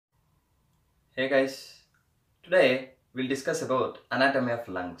Hey guys, today we'll discuss about anatomy of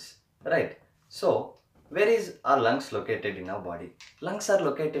lungs, right? So, where is our lungs located in our body? Lungs are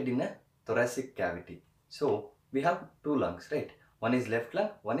located in a thoracic cavity. So, we have two lungs, right? One is left lung,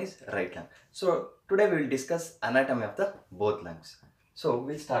 one is right lung. So, today we will discuss anatomy of the both lungs. So,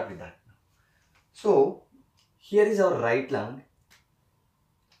 we'll start with that. So, here is our right lung.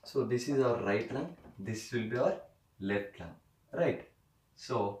 So, this is our right lung. This will be our left lung, right?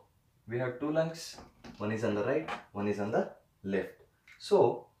 So, we have two lungs, one is on the right, one is on the left.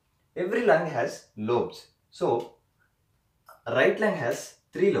 So every lung has lobes. So right lung has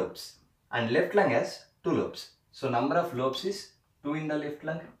 3 lobes and left lung has 2 lobes. So number of lobes is 2 in the left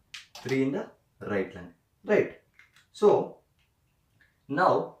lung, 3 in the right lung, right? So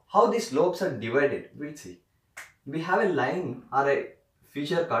now how these lobes are divided, we'll see. We have a line or a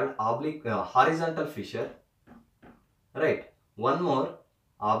fissure called horizontal fissure, right? One more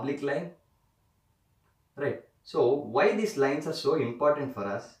oblique line, right? So why these lines are so important for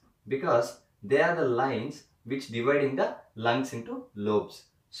us? Because they are the lines which dividing the lungs into lobes.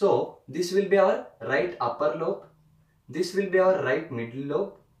 So this will be our right upper lobe, this will be our right middle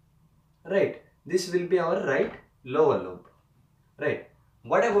lobe, right? This will be our right lower lobe, right?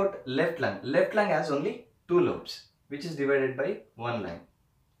 What about left lung? Left lung has only 2 lobes which is divided by one line.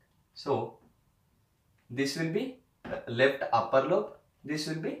 So this will be left upper lobe, this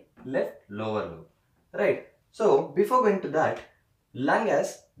will be left lower lobe, right? So before going to that, lung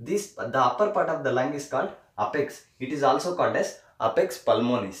has this, the upper part of the lung is called apex. It is also called as apex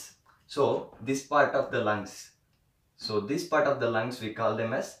pulmonis. So this part of the lungs, so this part of the lungs we call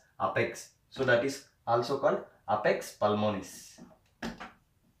them as apex. So that is also called apex pulmonis.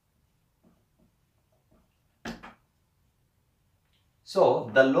 So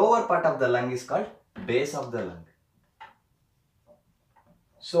the lower part of the lung is called base of the lung.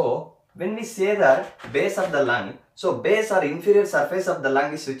 So when we say that base of the lung, so base or inferior surface of the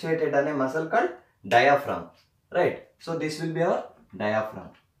lung is situated on a muscle called diaphragm, right? So this will be our diaphragm.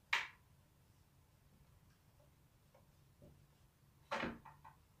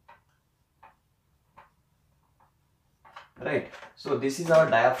 Right. So this is our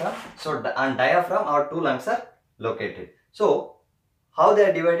diaphragm. So on diaphragm our two lungs are located. So how they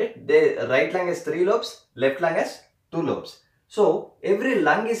are divided? The right lung has 3 lobes, left lung has 2 lobes. So every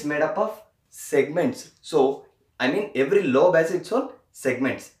lung is made up of segments. So I mean every lobe has its own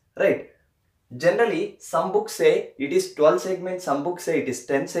segments, right? Generally some books say it is 12 segments, some books say it is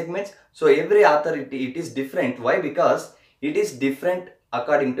 10 segments. So every author it is different. Why? Because it is different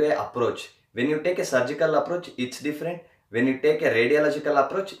according to a approach. When you take a surgical approach, it's different. When you take a radiological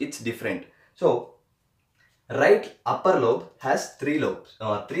approach, it's different. So right upper lobe has 3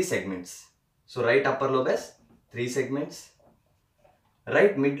 segments. So right upper lobe has 3 segments.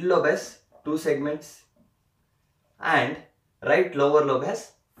 Right middle lobe has 2 segments. And right lower lobe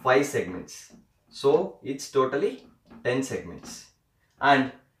has 5 segments. So it's totally 10 segments.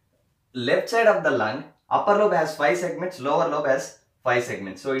 And left side of the lung, upper lobe has 5 segments, lower lobe has 5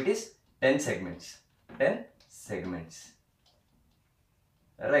 segments. So it is 10 segments. 10 segments.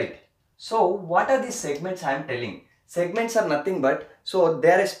 Right. So what are these segments I am telling? Segments are nothing but, so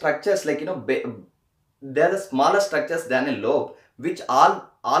there are structures like, they are the smaller structures than a lobe, which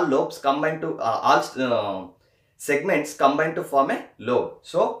all lobes combine to, segments combine to form a lobe.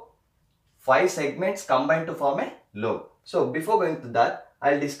 So 5 segments combine to form a lobe. So before going to that,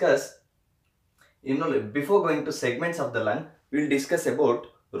 I'll discuss, before going to segments of the lung, we'll discuss about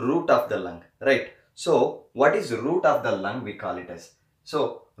root of the lung, right? So what is root of the lung? We call it as,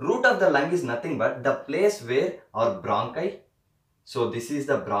 so root of the lung is nothing but the place where our bronchi, so this is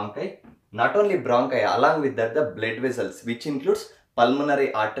the bronchi, not only bronchi, along with that the blood vessels, which includes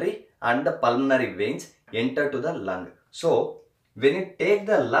pulmonary artery and the pulmonary veins, enter to the lung. So when you take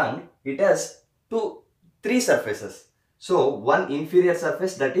the lung, it has 3 surfaces. So one inferior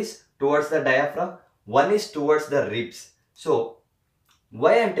surface, that is towards the diaphragm, one is towards the ribs. So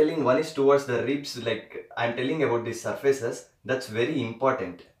why I am telling one is towards the ribs, like I am telling about these surfaces, that's very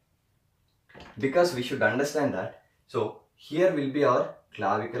important, because we should understand that. So here will be our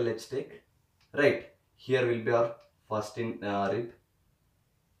clavicle, let's take, right? Here will be our first rib,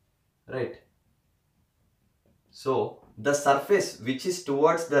 right? So the surface which is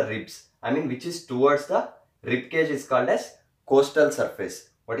towards the ribs, which is towards the rib cage, is called as costal surface.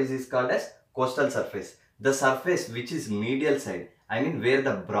 What is this called as? Costal surface. The surface which is medial side, where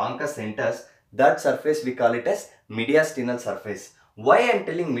the bronchus enters, that surface we call it as mediastinal surface. Why I am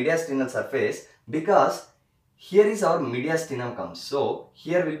telling mediastinal surface? Because here is our mediastinum comes. So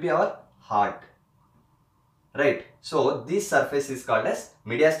here will be our heart, right? So this surface is called as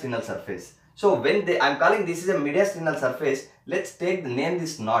mediastinal surface. So when I'm calling this is a mediastinal surface, let's take the name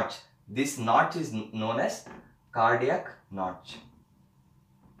this notch. This notch is known as cardiac notch.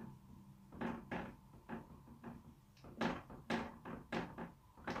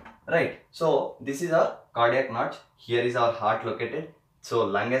 Right. So this is our cardiac notch. Here is our heart located. So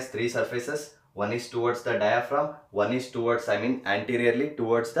lung has three surfaces. One is towards the diaphragm. One is towards, anteriorly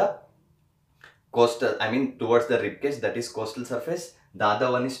towards the costal, towards the rib cage, that is costal surface. The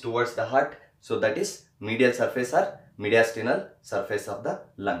other one is towards the heart. So that is medial surface or mediastinal surface of the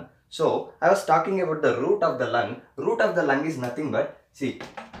lung. So I was talking about the root of the lung. Root of the lung is nothing but, see,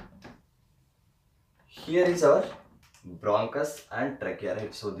 here is our bronchus and trachea,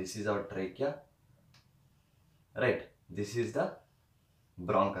 right? So this is our trachea, right? This is the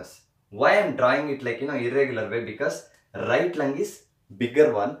bronchus. Why I am drawing it like, irregular way? Because right lung is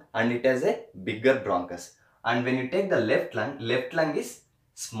bigger one and it has a bigger bronchus. And when you take the left lung is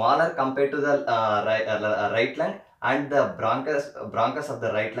smaller compared to the right lung, and the bronchus of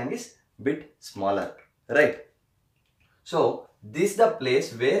the right lung is bit smaller, right? So this is the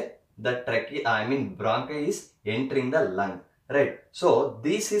place where the trachea, bronchi is entering the lung, right? So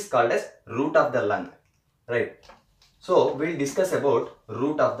this is called as root of the lung, right? So we'll discuss about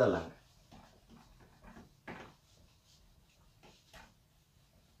root of the lung.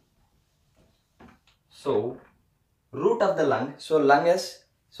 So root of the lung,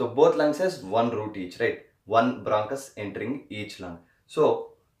 so both lungs has one root each, right? One bronchus entering each lung.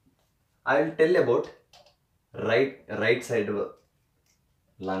 So I will tell about right side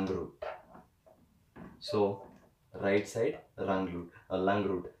lung root. So right side lung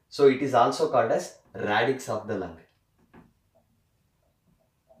root. So it is also called as radix of the lung.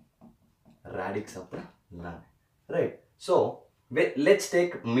 Radix of the lung, right? So let's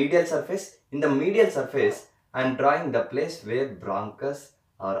take medial surface. In the medial surface, I am drawing the place where bronchus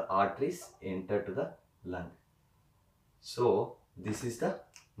or arteries enter to the lung. So this is the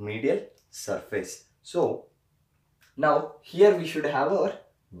medial surface. So now here we should have our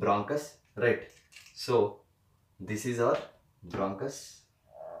bronchus, right? So this is our bronchus,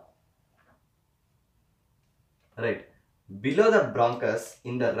 right? Below the bronchus,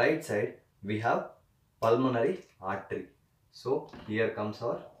 in the right side, we have pulmonary artery. So here comes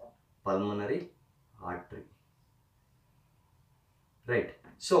our pulmonary artery, right?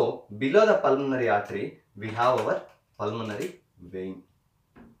 So below the pulmonary artery, we have our pulmonary vein,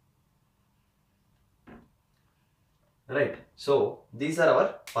 right? So these are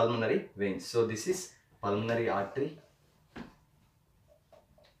our pulmonary veins. So this is pulmonary artery.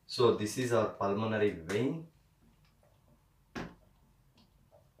 So this is our pulmonary vein,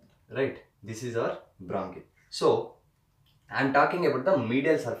 right? This is our bronchi. So I am talking about the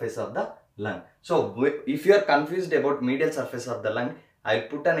medial surface of the lung. So if you are confused about medial surface of the lung, I will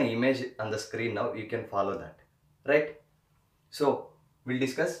put an image on the screen now. You can follow that, right? So we'll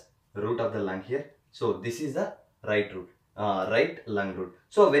discuss root of the lung here. So this is the right root, right lung root.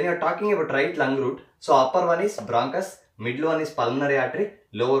 So when you are talking about right lung root, so upper one is bronchus, middle one is pulmonary artery,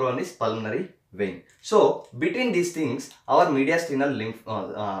 lower one is pulmonary vein. So between these things, our mediastinal lymph,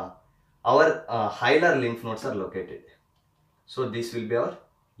 our hilar lymph nodes are located. So this will be our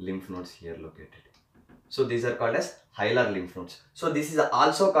lymph nodes here located. So these are called as hilar lymph nodes. So this is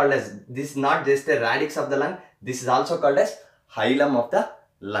also called as, this is not just a radix of the lung, this is also called as hilum of the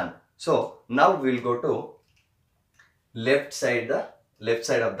lung. So now we will go to left side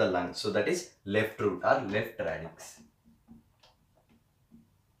of the lung. So that is left root or left radix.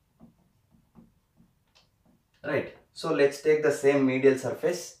 Right. So let's take the same medial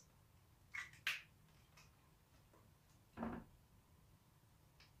surface.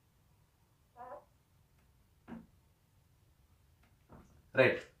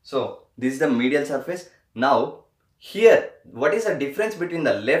 Right. So this is the medial surface. Now here, what is the difference between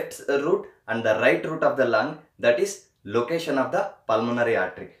the left root and the right root of the lung? That is location of the pulmonary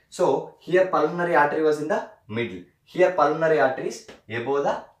artery. So here pulmonary artery was in the middle. Here pulmonary artery is above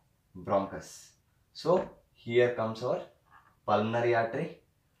the bronchus. So here comes our pulmonary artery.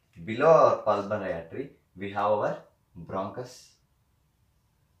 Below our pulmonary artery, we have our bronchus.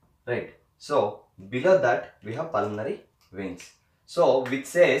 Right. So below that we have pulmonary veins. So which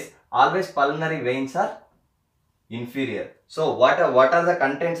says always pulmonary veins are inferior. So what are the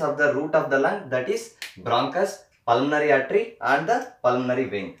contents of the root of the lung? That is bronchus, pulmonary artery and the pulmonary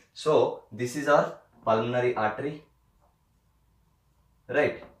vein. So this is our pulmonary artery,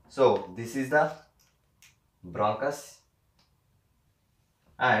 right? So this is the bronchus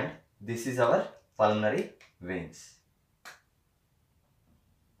and this is our pulmonary veins.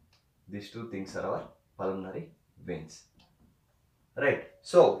 These two things are our pulmonary veins, right?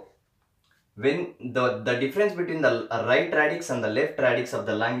 So when the difference between the right radix and the left radix of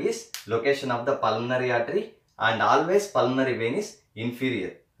the lung is location of the pulmonary artery, and always pulmonary vein is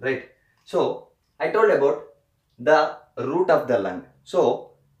inferior, right? So I told about the root of the lung.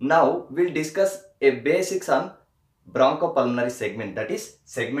 So now we'll discuss a basics on bronchopulmonary segment, that is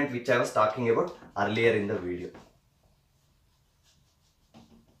segment which I was talking about earlier in the video.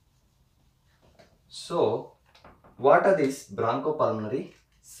 So what are these bronchopulmonary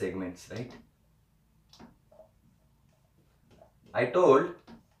segments, right? I told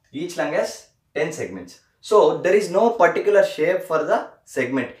each lung has 10 segments. So there is no particular shape for the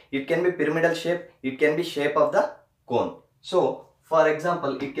segment. It can be pyramidal shape, it can be shape of the cone. So for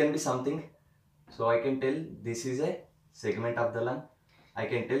example, it can be something. So I can tell this is a segment of the lung. I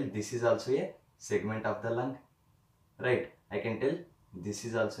can tell this is also a segment of the lung, right? I can tell this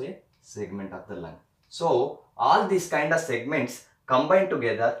is also a segment of the lung. So all these kind of segments combine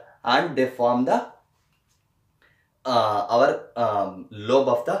together and they form the our lobe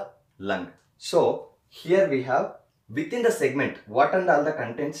of the lung. So here we have within the segment what and all the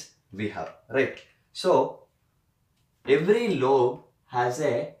contents we have, right? So every lobe has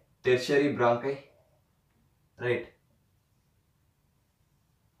a tertiary bronchi, right?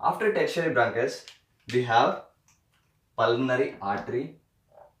 After tertiary bronchus we have pulmonary artery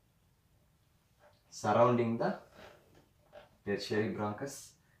surrounding the tertiary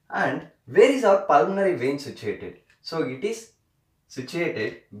bronchus. And where is our pulmonary vein situated? So it is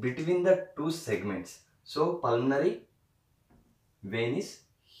situated between the two segments. So pulmonary vein is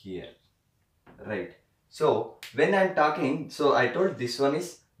here, right? So when I am talking, so I told this one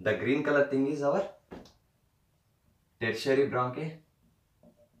is the green color thing is our tertiary bronchi.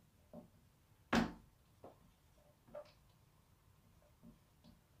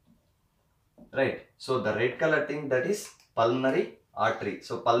 Right. So the red color thing, that is pulmonary artery.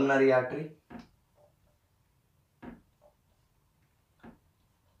 So pulmonary artery.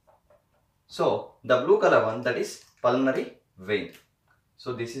 So the blue color one, that is pulmonary vein.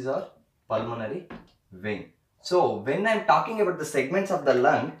 So this is our pulmonary vein. So when I am talking about the segments of the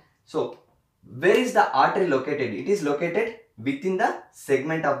lung, so where is the artery located? It is located within the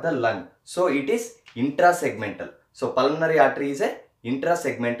segment of the lung. So it is intrasegmental. So pulmonary artery is a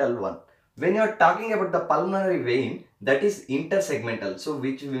intrasegmental one. When you are talking about the pulmonary vein, that is intersegmental. So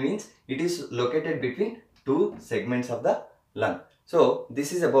which means it is located between two segments of the lung. So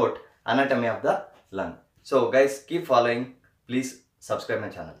this is about anatomy of the lung. So guys, keep following. Please subscribe my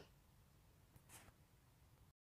channel.